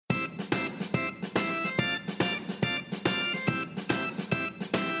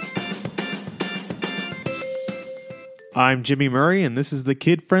I'm Jimmy Murray, and this is the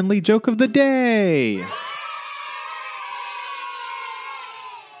kid-friendly joke of the day.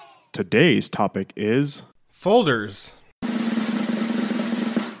 Today's topic is folders.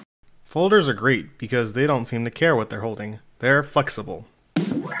 Folders are great because they don't seem to care what they're holding. They're flexible.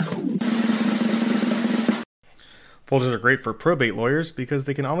 Folders are great for probate lawyers because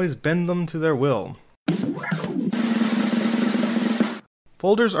they can always bend them to their will.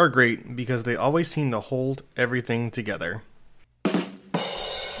 Folders are great because they always seem to hold everything together.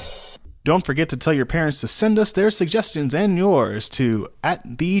 Don't forget to tell your parents to send us their suggestions and yours to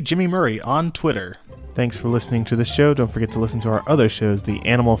 @TheJimmyMurray on Twitter. Thanks for listening to the show. Don't forget to listen to our other shows, the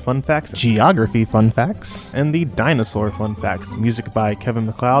Animal Fun Facts, Geography Fun Facts, and the Dinosaur Fun Facts. Music by Kevin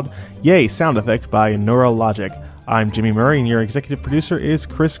MacLeod. Yay! Sound effect by Neurologic. I'm Jimmy Murray, and your executive producer is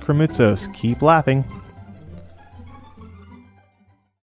Chris Kremitzos. Keep laughing.